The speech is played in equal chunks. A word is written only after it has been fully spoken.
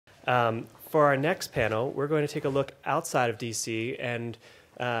For our next panel, we're going to take a look outside of DC and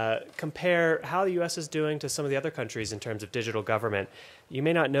compare how the U.S. is doing to some of the other countries in terms of digital government. You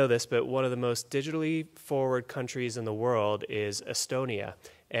may not know this, but one of the most digitally forward countries in the world is Estonia.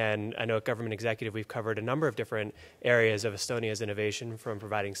 And I know at Government Executive we've covered a number of different areas of Estonia's innovation, from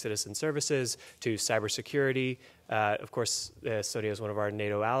providing citizen services to cybersecurity. Of course, Estonia is one of our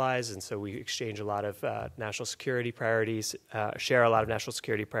NATO allies, and so we exchange a lot of national security priorities, share a lot of national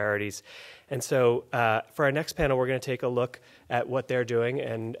security priorities. And so for our next panel, we're going to take a look at what they're doing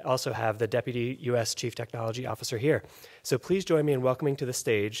and also have the Deputy U.S. Chief Technology Officer here. So please join me in welcoming to the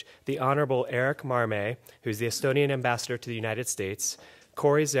stage the Honorable Erik Marme, who's the Estonian Ambassador to the United States,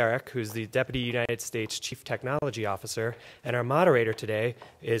 Cory Zarek, who's the Deputy United States Chief Technology Officer, and our moderator today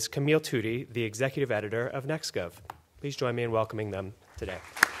is Camille Tudy, the Executive Editor of NextGov. Please join me in welcoming them today.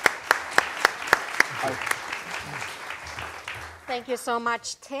 Thank you so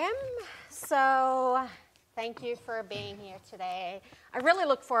much, Tim. So thank you for being here today. I really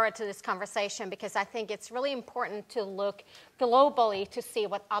look forward to this conversation because I think it's really important to look globally to see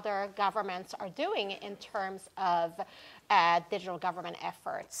what other governments are doing in terms of digital government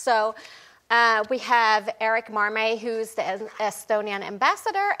efforts. So we have Erik Marme, who's the Estonian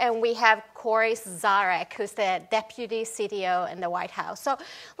ambassador, and we have Cory Zarek, who's the deputy CTO in the White House. So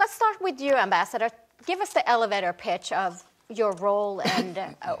let's start with you, Ambassador. Give us the elevator pitch of your role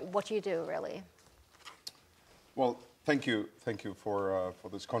and what you do, really. Well, thank you for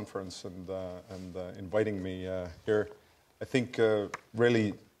this conference and inviting me here. I think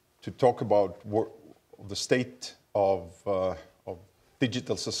really to talk about the state of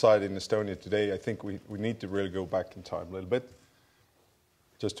digital society in Estonia today, I think we need to really go back in time a little bit.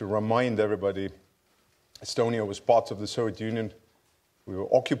 Just to remind everybody, Estonia was part of the Soviet Union. We were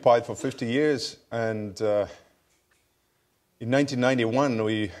occupied for 50 years, and in 1991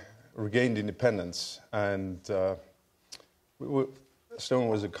 we regained independence, and Estonia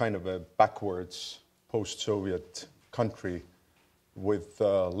was a kind of a backwards post-Soviet country with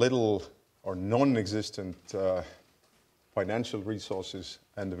little or non-existent financial resources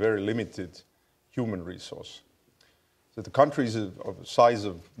and a very limited human resource. So the country is of a size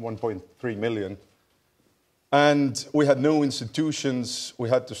of 1.3 million, and we had no institutions. We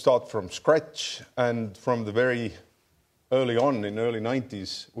had to start from scratch, and from the very early on, in the early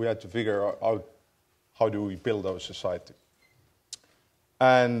 90s, we had to figure out how do we build our society.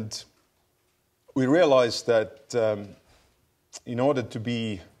 And we realized that in order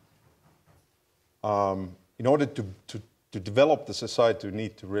to develop the society, we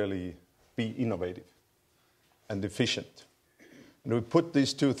need to really be innovative and efficient. And we put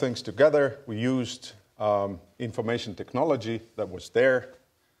these two things together. We used information technology that was there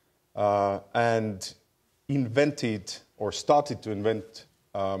and invented or started to invent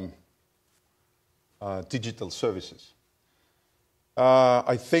digital services.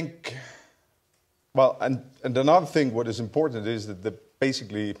 I think, well, and another thing what is important is that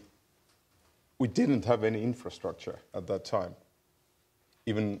basically we didn't have any infrastructure at that time,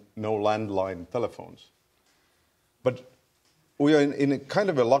 even no landline telephones. But we are in a kind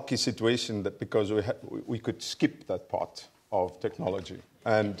of a lucky situation that because we could skip that part of technology,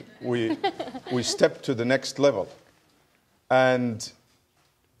 and we stepped to the next level. And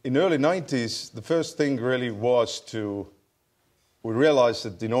in the early 90s, the first thing really was we realized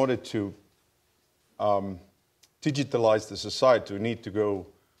that in order to digitalize the society, we need to go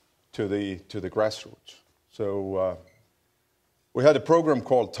to the grassroots. So we had a program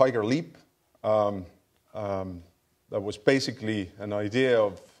called Tiger Leap that was basically an idea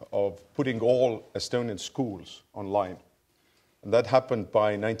of putting all Estonian schools online. And that happened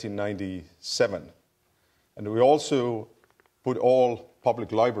by 1997. And we also put all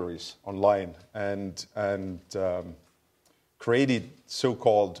public libraries online and created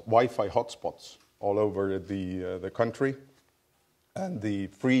so-called Wi-Fi hotspots all over the country, and the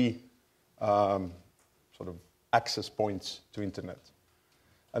free sort of access points to internet.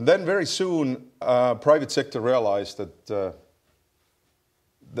 And then very soon, private sector realized that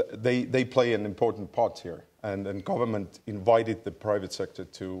they play an important part here, and government invited the private sector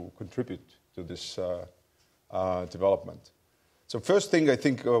to contribute to this development. So first thing I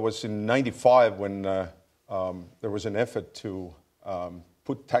think was in '95 when there was an effort to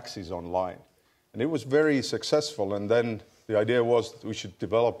put taxis online. And it was very successful, and then the idea was that we should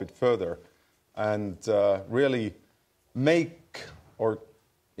develop it further and really make or,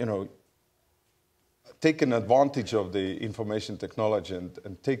 take an advantage of the information technology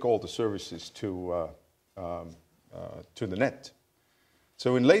and take all the services to the net.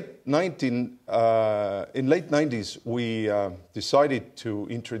 So in late 90s, we decided to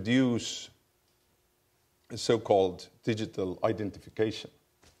introduce a so-called digital identification.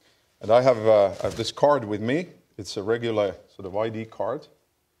 And I have this card with me. It's a regular sort of ID card.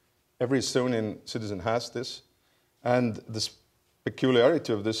 Every Estonian citizen has this. And the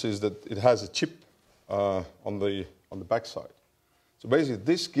peculiarity of this is that it has a chip on the backside. So basically,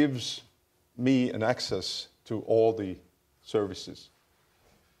 this gives me an access to all the services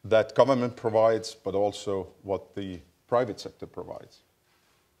that government provides, but also what the private sector provides.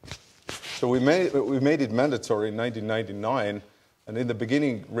 So we made it mandatory in 1999, and in the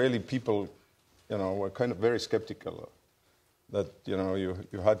beginning, really people, were kind of very skeptical that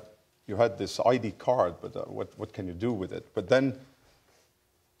you had this ID card, but what can you do with it? But then,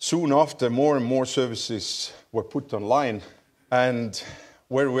 soon after, more and more services were put online, and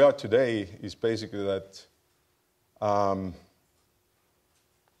where we are today is basically that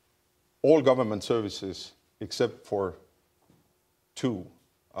all government services, except for two,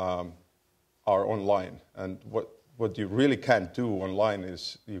 are online. And what you really can't do online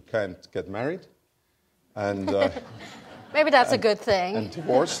is you can't get married, and maybe that's a good thing. And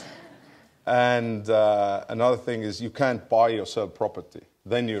divorce. And another thing is you can't buy or sell property.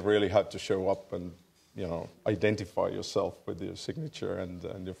 Then you really have to show up and identify yourself with your signature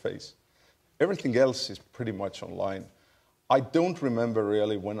and your face. Everything else is pretty much online. I don't remember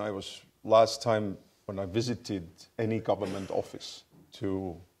really when I was last time when I visited any government office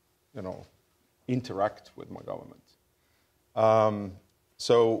to, interact with my government.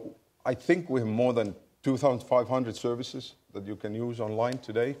 So I think we have more than 2,500 services that you can use online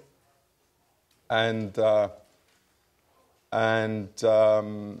today, and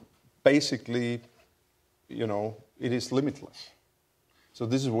basically, it is limitless. So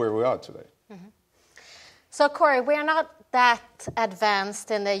this is where we are today. Mm-hmm. So, Corey, we're not that advanced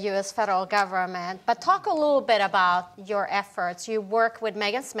in the U.S. federal government, but talk a little bit about your efforts. You work with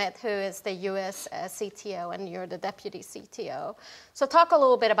Megan Smith, who is the U.S. CTO, and you're the deputy CTO. So talk a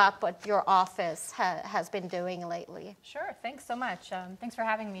little bit about what your office has been doing lately. Sure, thanks so much. Thanks for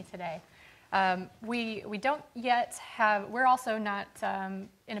having me today. We don't yet have, we're also not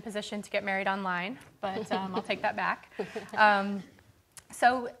in a position to get married online, but I'll take that back.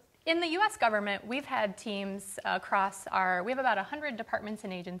 So in the U.S. government, we've had teams across we have about 100 departments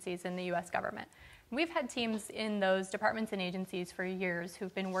and agencies in the U.S. government. We've had teams in those departments and agencies for years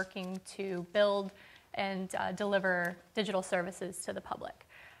who've been working to build and deliver digital services to the public.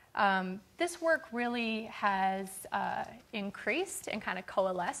 This work really has increased and kind of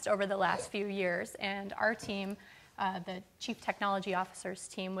coalesced over the last few years, and our team, the Chief Technology Officer's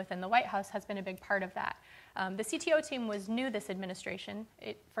team within the White House, has been a big part of that. The CTO team was new this administration.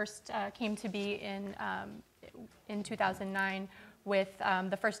 It first came to be in 2009 with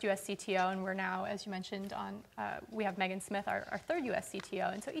the first U.S. CTO, and we're now, as you mentioned, we have Megan Smith, our third U.S.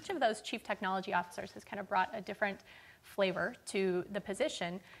 CTO. And so each of those Chief Technology Officers has kind of brought a different flavor to the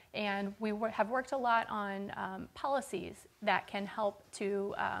position, and we have worked a lot on policies that can help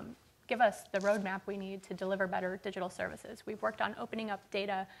to give us the roadmap we need to deliver better digital services. We've worked on opening up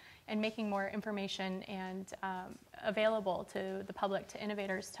data and making more information and available to the public, to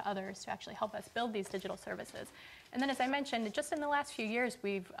innovators, to others, to actually help us build these digital services. And then, as I mentioned, just in the last few years,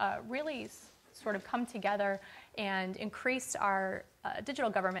 we've really sort of come together and increased our digital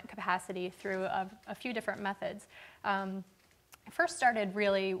government capacity through a few different methods. It first started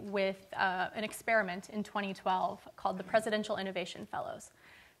really with an experiment in 2012 called the Presidential Innovation Fellows.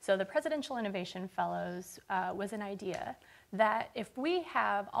 So the Presidential Innovation Fellows was an idea that if we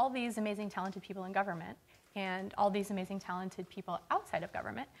have all these amazing talented people in government and all these amazing talented people outside of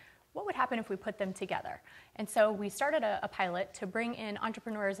government, what would happen if we put them together? And so we started a pilot to bring in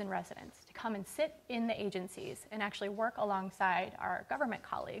entrepreneurs in residence to come and sit in the agencies and actually work alongside our government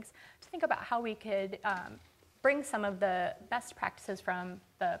colleagues to think about how we could bring some of the best practices from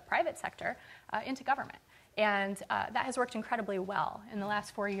the private sector into government. And that has worked incredibly well. In the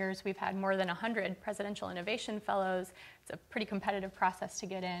last 4 years, we've had more than 100 Presidential Innovation Fellows. It's a pretty competitive process to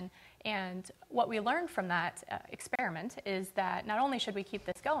get in. And what we learned from that experiment is that not only should we keep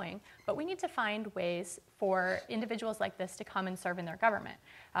this going, but we need to find ways for individuals like this to come and serve in their government.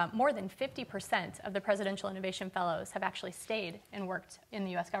 More than 50% of the Presidential Innovation Fellows have actually stayed and worked in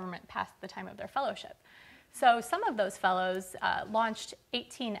the US government past the time of their fellowship. So some of those fellows launched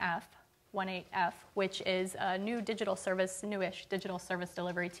 18F, which is a new digital service, newish digital service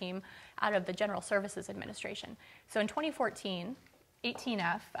delivery team out of the General Services Administration. So in 2014,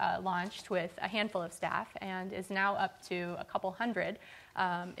 18F launched with a handful of staff and is now up to a couple hundred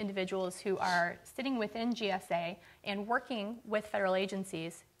individuals who are sitting within GSA and working with federal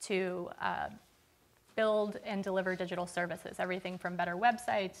agencies to build and deliver digital services, everything from better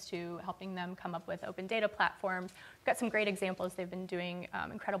websites to helping them come up with open data platforms. We've got some great examples. They've been doing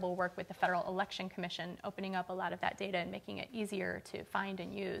incredible work with the Federal Election Commission, opening up a lot of that data and making it easier to find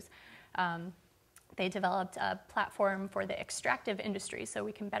and use. They developed a platform for the extractive industry so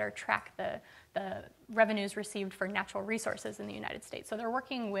we can better track the revenues received for natural resources in the United States. So they're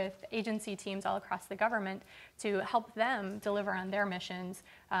working with agency teams all across the government to help them deliver on their missions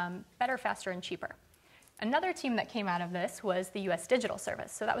better, faster, and cheaper. Another team that came out of this was the U.S. Digital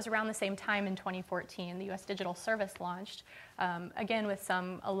Service. So that was around the same time in 2014. The U.S. Digital Service launched, again with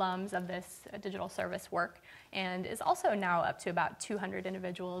some alums of this digital service work, and is also now up to about 200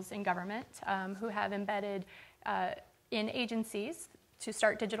 individuals in government who have embedded in agencies to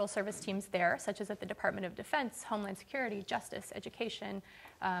start digital service teams there, such as at the Department of Defense, Homeland Security, Justice, Education,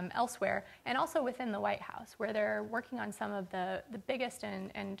 elsewhere, and also within the White House, where they're working on some of the biggest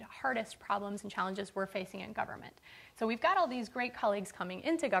and hardest problems and challenges we're facing in government. So we've got all these great colleagues coming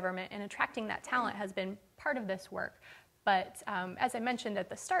into government, and attracting that talent has been part of this work. But as I mentioned at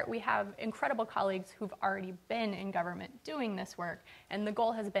the start, we have incredible colleagues who've already been in government doing this work, and the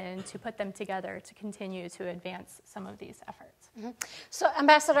goal has been to put them together to continue to advance some of these efforts. Mm-hmm. So,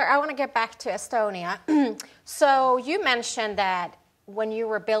 Ambassador, I want to get back to Estonia. So you mentioned that when you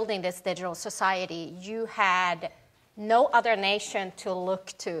were building this digital society, you had no other nation to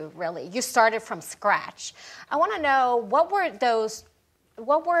look to, really. You started from scratch. I want to know,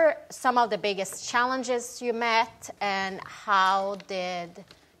 what were some of the biggest challenges you met, and how did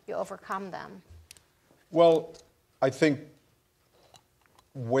you overcome them? Well, I think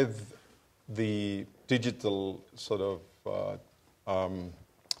with the digital sort of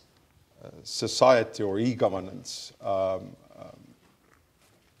society or e-governance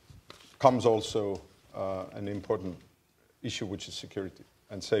comes also an important issue, which is security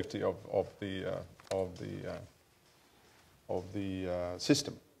and safety of the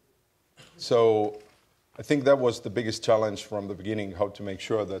system. So I think that was the biggest challenge from the beginning, how to make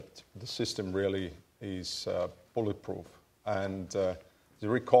sure that the system really is bulletproof. And you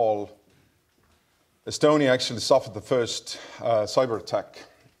recall, Estonia actually suffered the first cyber attack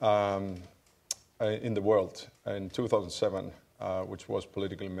in the world in 2007, which was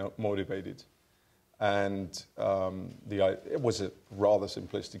politically motivated. And it was a rather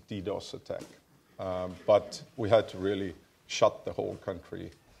simplistic DDoS attack. But we had to really shut the whole country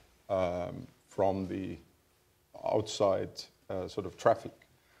from the outside sort of traffic.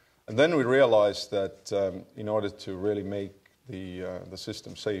 And then we realized that in order to really make the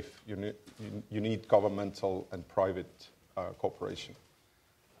system safe, you need governmental and private cooperation.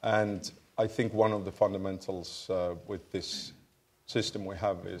 And I think one of the fundamentals with this system we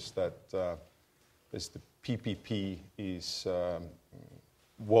have is that the PPP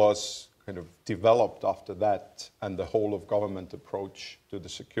was kind of developed after that, and the whole of government approach to the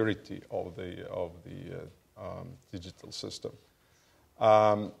security of the digital system.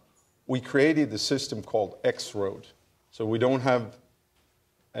 We created a system called X-Road. So we don't have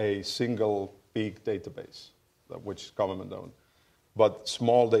a single big database, which is government-owned, but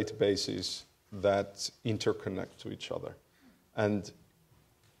small databases that interconnect to each other. And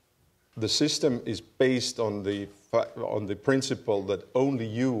the system is based on the principle that only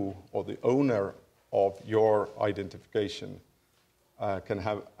you or the owner of your identification can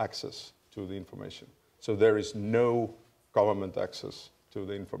have access to the information. So there is no government access to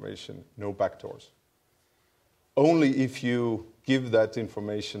the information, no backdoors. Only if you give that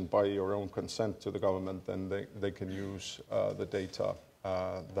information by your own consent to the government, then they can use the data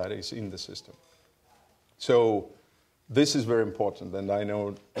that is in the system. So this is very important, and I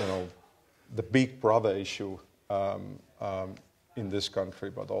know, the big brother issue in this country,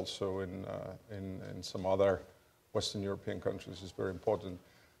 but also in some other Western European countries is very important.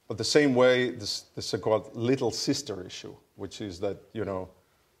 But the same way, the so-called little sister issue, which is that,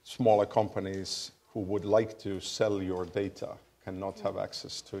 smaller companies who would like to sell your data cannot have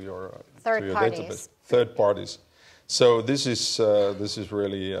access to your database. Third parties. So this is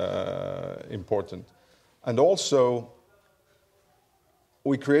really important. And also,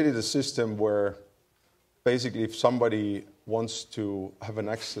 we created a system where basically if somebody wants to have an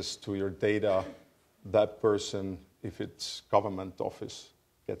access to your data, that person, if it's government office,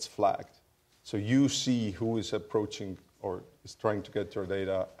 gets flagged. So you see who is approaching or is trying to get your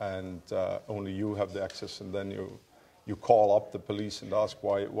data, and only you have the access, and then you call up the police and ask,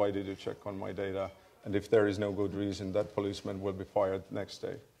 why did you check on my data? and if there is no good reason, that policeman will be fired the next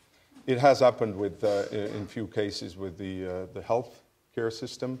day. It has happened with, in few cases with the health care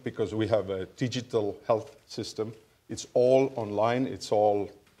system, because we have a digital health system. It's all online, it's all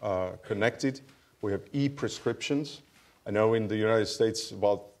connected. We have e-prescriptions. I know in the United States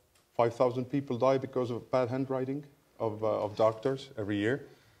about 5,000 people die because of bad handwriting of doctors every year.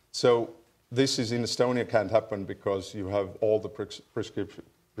 So this is in Estonia can't happen because you have all the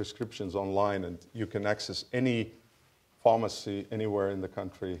prescriptions online, and you can access any pharmacy anywhere in the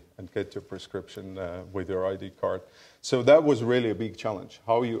country and get your prescription with your ID card. So that was really a big challenge,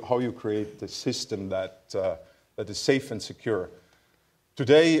 how you create the system that is safe and secure.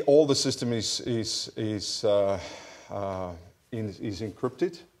 Today, all the system is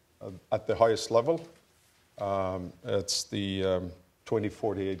encrypted at the highest level. It's the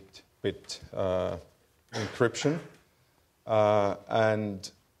 2048-bit encryption.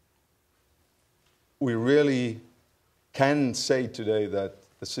 And we really can say today that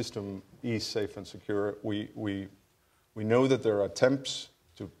the system is safe and secure. We know that there are attempts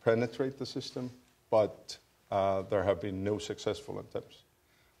to penetrate the system, but there have been no successful attempts.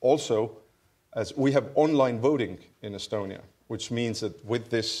 Also, as we have online voting in Estonia, which means that with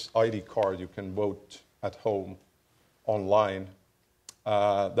this ID card you can vote at home online.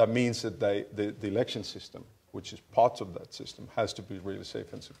 That means that the election system, which is part of that system, has to be really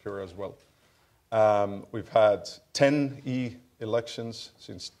safe and secure as well. We've had 10 e-elections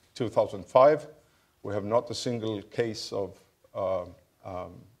since 2005. We have not a single case of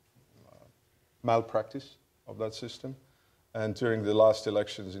malpractice of that system. And during the last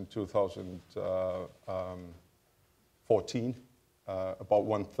elections in 2014, about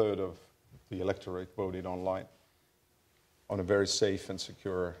 1/3 of the electorate voted online on a very safe and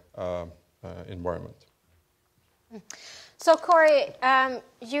secure environment. So Corey,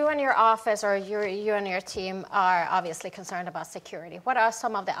 you and your office, or you and your team, are obviously concerned about security. What are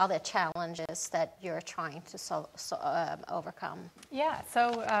some of the other challenges that you're trying to overcome? Yeah,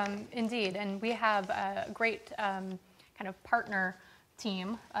 so indeed, and we have a great kind of partner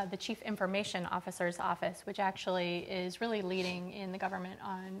team, the Chief Information Officer's Office, which actually is really leading in the government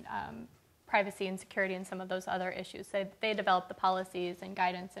on privacy and security and some of those other issues. So they develop the policies and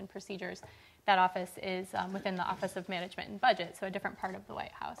guidance and procedures. That office is within the Office of Management and Budget, so a different part of the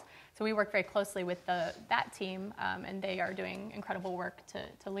White House. So we work very closely with that team, and they are doing incredible work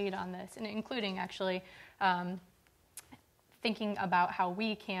to lead on this, and including actually thinking about how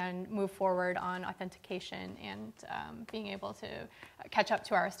we can move forward on authentication and being able to catch up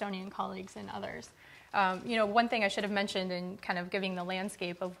to our Estonian colleagues and others. One thing I should have mentioned in kind of giving the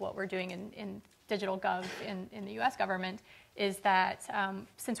landscape of what we're doing in digital gov in the U.S. government is that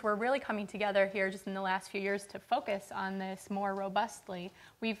since we're really coming together here just in the last few years to focus on this more robustly,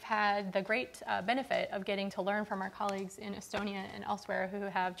 we've had the great benefit of getting to learn from our colleagues in Estonia and elsewhere who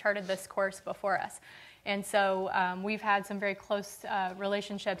have charted this course before us. And so we've had some very close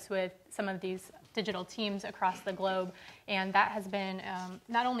relationships with some of these digital teams across the globe, and that has been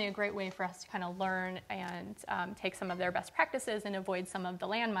not only a great way for us to kind of learn and take some of their best practices and avoid some of the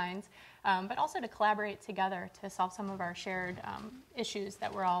landmines, but also to collaborate together to solve some of our shared issues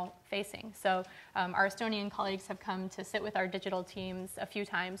that we're all facing. So our Estonian colleagues have come to sit with our digital teams a few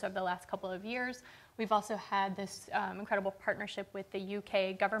times over the last couple of years. We've also had this incredible partnership with the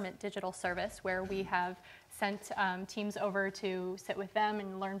UK Government Digital Service, where we have sent teams over to sit with them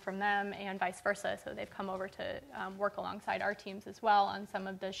and learn from them, and vice versa. So they've come over to work alongside our teams as well on some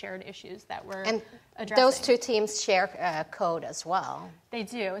of the shared issues that we're addressing. Those two teams share code as well. They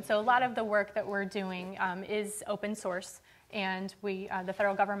do, and so a lot of the work that we're doing is open source. And the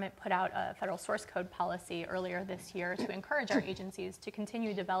federal government put out a federal source code policy earlier this year to encourage our agencies to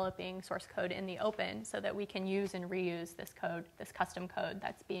continue developing source code in the open so that we can use and reuse this code, this custom code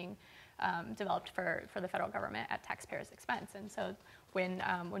that's being developed for the federal government at taxpayers' expense. And so when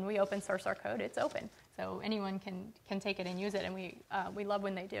we open source our code, it's open. So anyone can take it and use it, and we love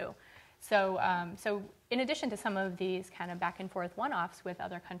when they do. So in addition to some of these kind of back and forth one-offs with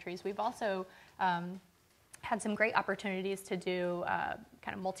other countries, we've also had some great opportunities to do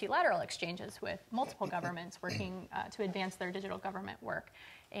kind of multilateral exchanges with multiple governments working to advance their digital government work.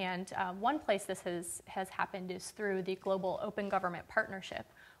 And one place this has happened is through the Global Open Government Partnership,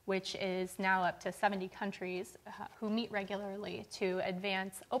 which is now up to 70 countries who meet regularly to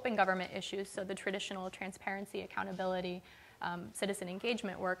advance open government issues, so the traditional transparency, accountability, citizen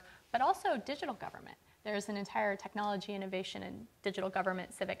engagement work, but also digital government. there's an entire technology, innovation, and digital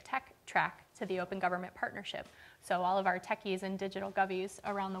government civic tech track to the Open Government Partnership. So all of our techies and digital govies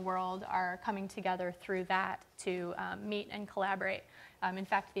around the world are coming together through that to meet and collaborate. In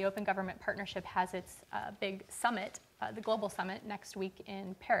fact, the Open Government Partnership has its big summit, the Global Summit, next week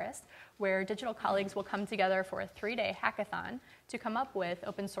in Paris, where digital colleagues will come together for a 3-day hackathon to come up with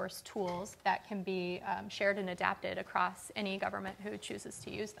open source tools that can be shared and adapted across any government who chooses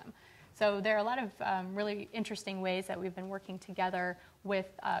to use them. So there are a lot of really interesting ways that we've been working together with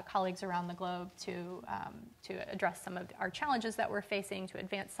colleagues around the globe to address some of our challenges that we're facing, to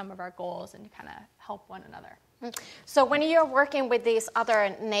advance some of our goals, and to kind of help one another. So when you're working with these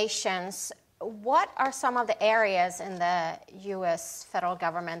other nations, what are some of the areas in the U.S. federal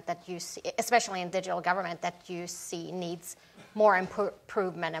government that you see, especially in digital government, that you see needs more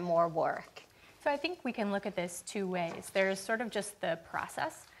improvement and more work? So I think we can look at this two ways. There's sort of just the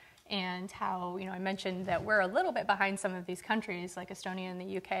process and how, I mentioned that we're a little bit behind some of these countries like Estonia and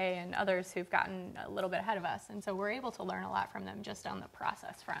the UK and others who've gotten a little bit ahead of us. And so we're able to learn a lot from them just on the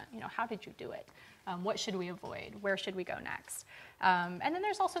process front. How did you do it? What should we avoid? Where should we go next? And then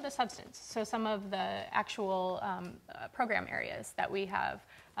there's also the substance. So some of the actual program areas that we have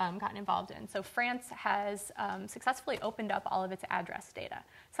gotten involved in. So France has successfully opened up all of its address data.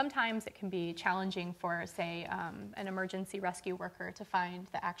 Sometimes it can be challenging for, say, an emergency rescue worker to find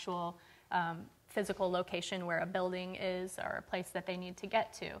the actual physical location where a building is or a place that they need to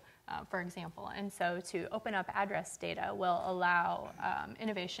get to, for example. And so to open up address data will allow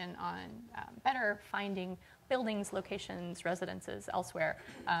innovation on better finding buildings, locations, residences elsewhere,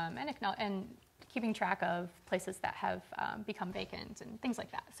 and keeping track of places that have become vacant and things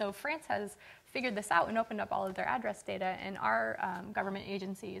like that. So France has figured this out and opened up all of their address data, and our government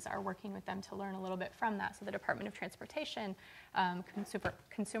agencies are working with them to learn a little bit from that. So the Department of Transportation,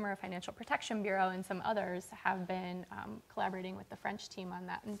 Consumer Financial Protection Bureau, and some others have been collaborating with the French team on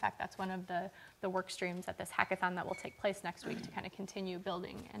that. In fact, that's one of the work streams at this hackathon that will take place next week to kind of continue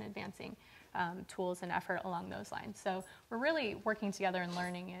building and advancing tools and effort along those lines. So we're really working together and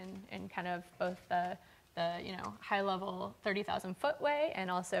learning in kind of both the high-level 30,000-foot way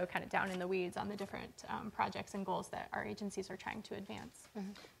and also kind of down in the weeds on the different projects and goals that our agencies are trying to advance.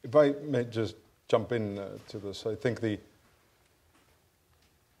 Mm-hmm. If I may just jump in to this, I think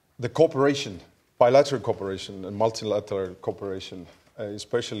the cooperation, bilateral cooperation and multilateral cooperation,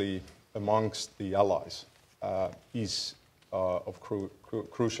 especially amongst the allies, is of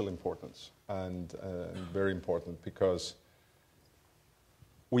crucial importance and very important, because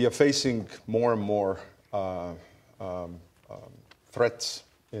we are facing more and more threats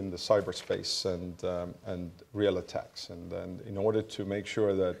in the cyberspace and real attacks, and in order to make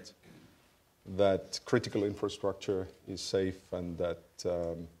sure that critical infrastructure is safe and that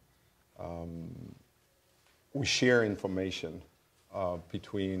we share information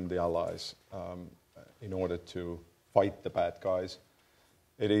between the allies in order to fight the bad guys,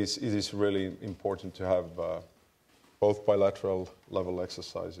 it is really important to have both bilateral level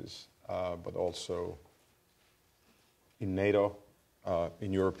exercises, but also in NATO,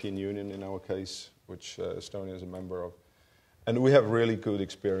 in European Union in our case, which Estonia is a member of. And we have really good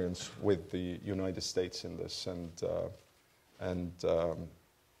experience with the United States in this, and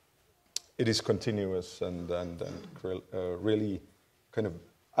it is continuous and really kind of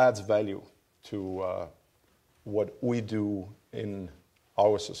adds value to what we do in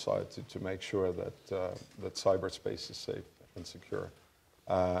our society to make sure that cyberspace is safe and secure,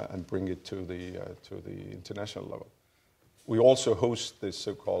 and bring it to the international level. We also host this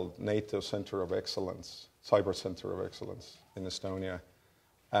so-called NATO Center of Excellence, Cyber Center of Excellence in Estonia,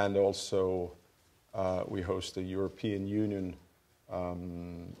 and also we host the European Union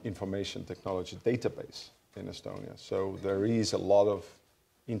Information Technology Database in Estonia. So there is a lot of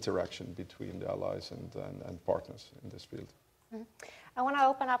interaction between the allies and partners in this field. Mm-hmm. I want to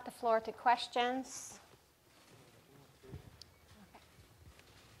open up the floor to questions.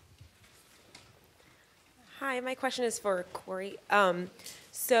 Hi, my question is for Corey.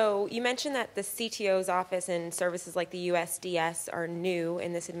 So you mentioned that the CTO's office and services like the USDS are new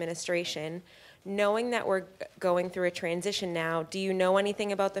in this administration. Knowing that we're going through a transition now, do you know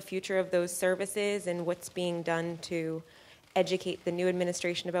anything about the future of those services and what's being done to educate the new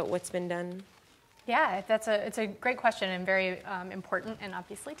administration about what's been done? Yeah, it's a great question and very important and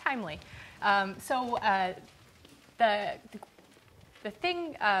obviously timely. The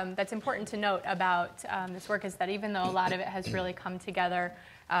thing that's important to note about this work is that even though a lot of it has really come together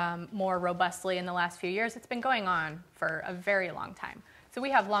more robustly in the last few years, it's been going on for a very long time. So we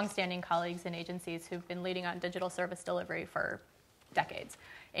have longstanding colleagues in agencies who've been leading on digital service delivery for decades,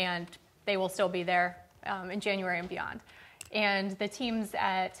 and they will still be there in January and beyond. And the teams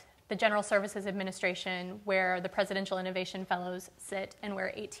at the General Services Administration, where the Presidential Innovation Fellows sit and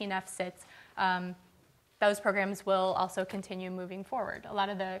where 18F sits, those programs will also continue moving forward. A lot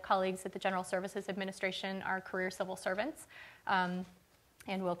of the colleagues at the General Services Administration are career civil servants and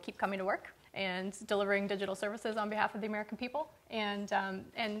will keep coming to work and delivering digital services on behalf of the American people. And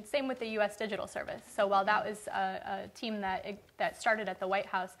same with the U.S. Digital Service. So while that was a team that started at the White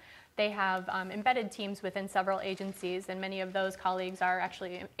House, they have embedded teams within several agencies, and many of those colleagues are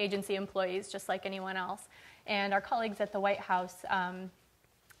actually agency employees, just like anyone else. And our colleagues at the White House,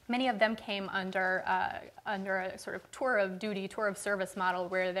 many of them came under a sort of tour of duty, tour of service model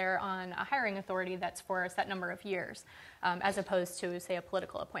where they're on a hiring authority that's for a set number of years, as opposed to, say, a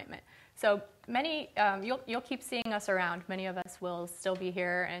political appointment. So many, you'll keep seeing us around. Many of us will still be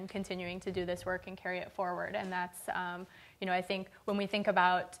here and continuing to do this work and carry it forward. And that's, I think when we think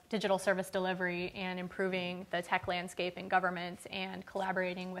about digital service delivery and improving the tech landscape in government and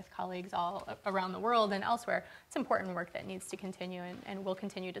collaborating with colleagues all around the world and elsewhere, it's important work that needs to continue, and we'll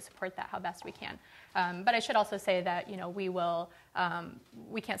continue to support that how best we can. But I should also say that,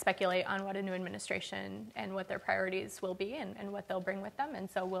 we can't speculate on what a new administration and what their priorities will be and what they'll bring with them. And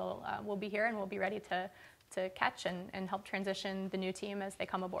so we'll be here and we'll be ready to catch and help transition the new team as they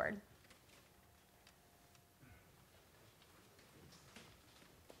come aboard.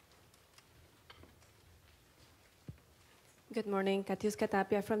 Good morning, Katiuska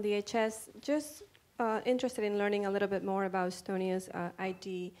Tapia from DHS. Just interested in learning a little bit more about Estonia's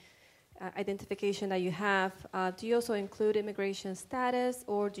ID identification that you have. Do you also include immigration status,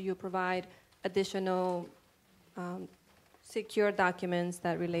 or do you provide additional secure documents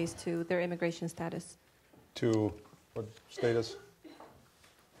that relates to their immigration status? To what status?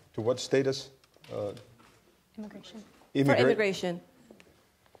 To what status? Immigration. For immigration.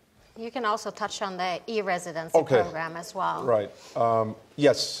 You can also touch on the e-residency program as well. Right.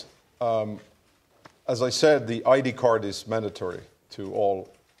 Yes. As I said, the ID card is mandatory to all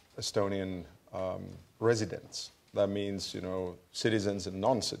Estonian residents. That means, citizens and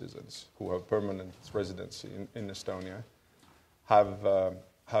non-citizens who have permanent residency in Estonia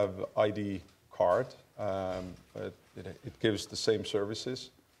have ID card. It gives the same services.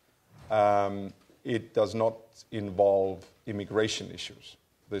 It does not involve immigration issues.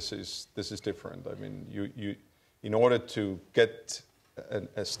 This is different. I mean, you in order to get an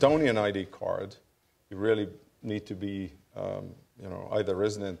Estonian ID card, you really need to be either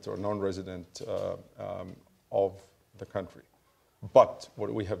resident or non-resident of the country. But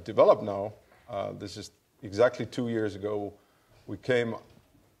what we have developed now, this is exactly 2 years ago, we came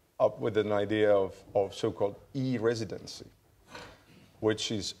up with an idea of so-called e-residency,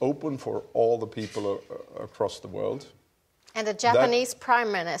 which is open for all the people across the world. And the Japanese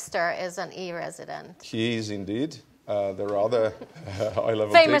Prime Minister is an e-resident. He is indeed. There are other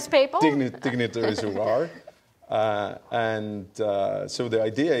high-level famous people dignitaries who are. So the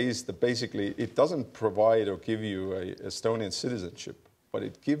idea is that basically it doesn't provide or give you an Estonian citizenship, but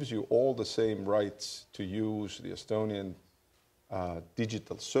it gives you all the same rights to use the Estonian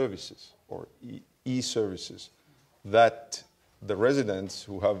digital services or e-services that the residents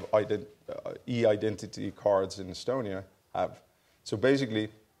who have e-identity cards in Estonia have. So basically,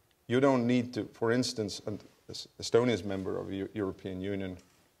 you don't need to, for instance, and Estonia is a member of the European Union,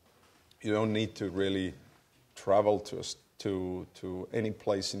 you don't need to really travel to any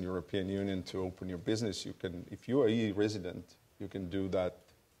place in the European Union to open your business. You can, if you are e-resident, you can do that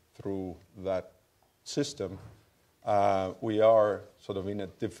through that system. We are sort of in a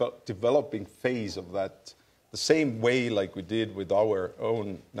developing phase of that, the same way like we did with our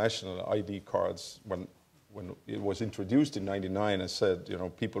own national ID cards when it was introduced in '99. I said,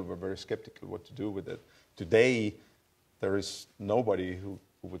 people were very skeptical what to do with it. Today, there is nobody who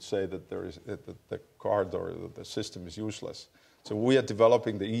would say that the card or the system is useless. So we are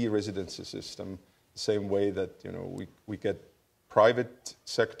developing the e-residency system the same way that we get private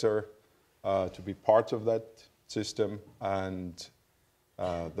sector to be part of that system and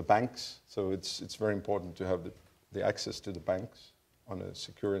the banks. So it's very important to have the access to the banks on a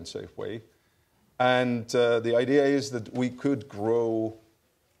secure and safe way. And the idea is that we could grow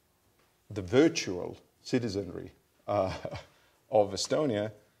the virtual citizenry of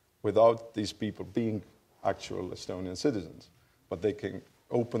Estonia without these people being actual Estonian citizens. But they can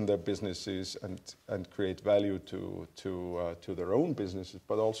open their businesses and create value to their own businesses,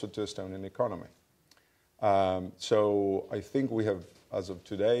 but also to Estonian economy. So I think we have, as of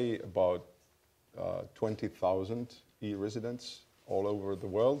today, about 20,000 e-residents all over the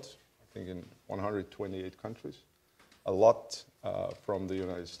world, I think in 128 countries, a lot from the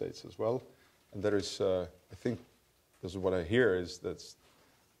United States as well. And there is, I think, this is what I hear, is that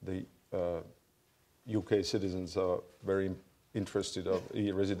the UK citizens are very interested of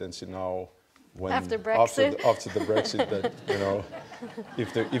e-residency now. When after Brexit, after the Brexit, that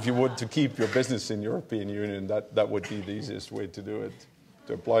if you want to keep your business in European Union, that would be the easiest way to do it,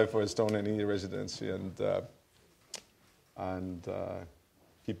 to apply for Estonian e-residency and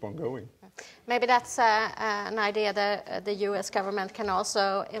keep on going. Maybe that's an idea that the U.S. government can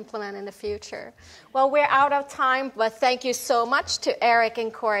also implement in the future. Well, we're out of time, but thank you so much to Eric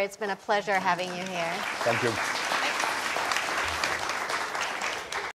and Corey. It's been a pleasure having you here. Thank you.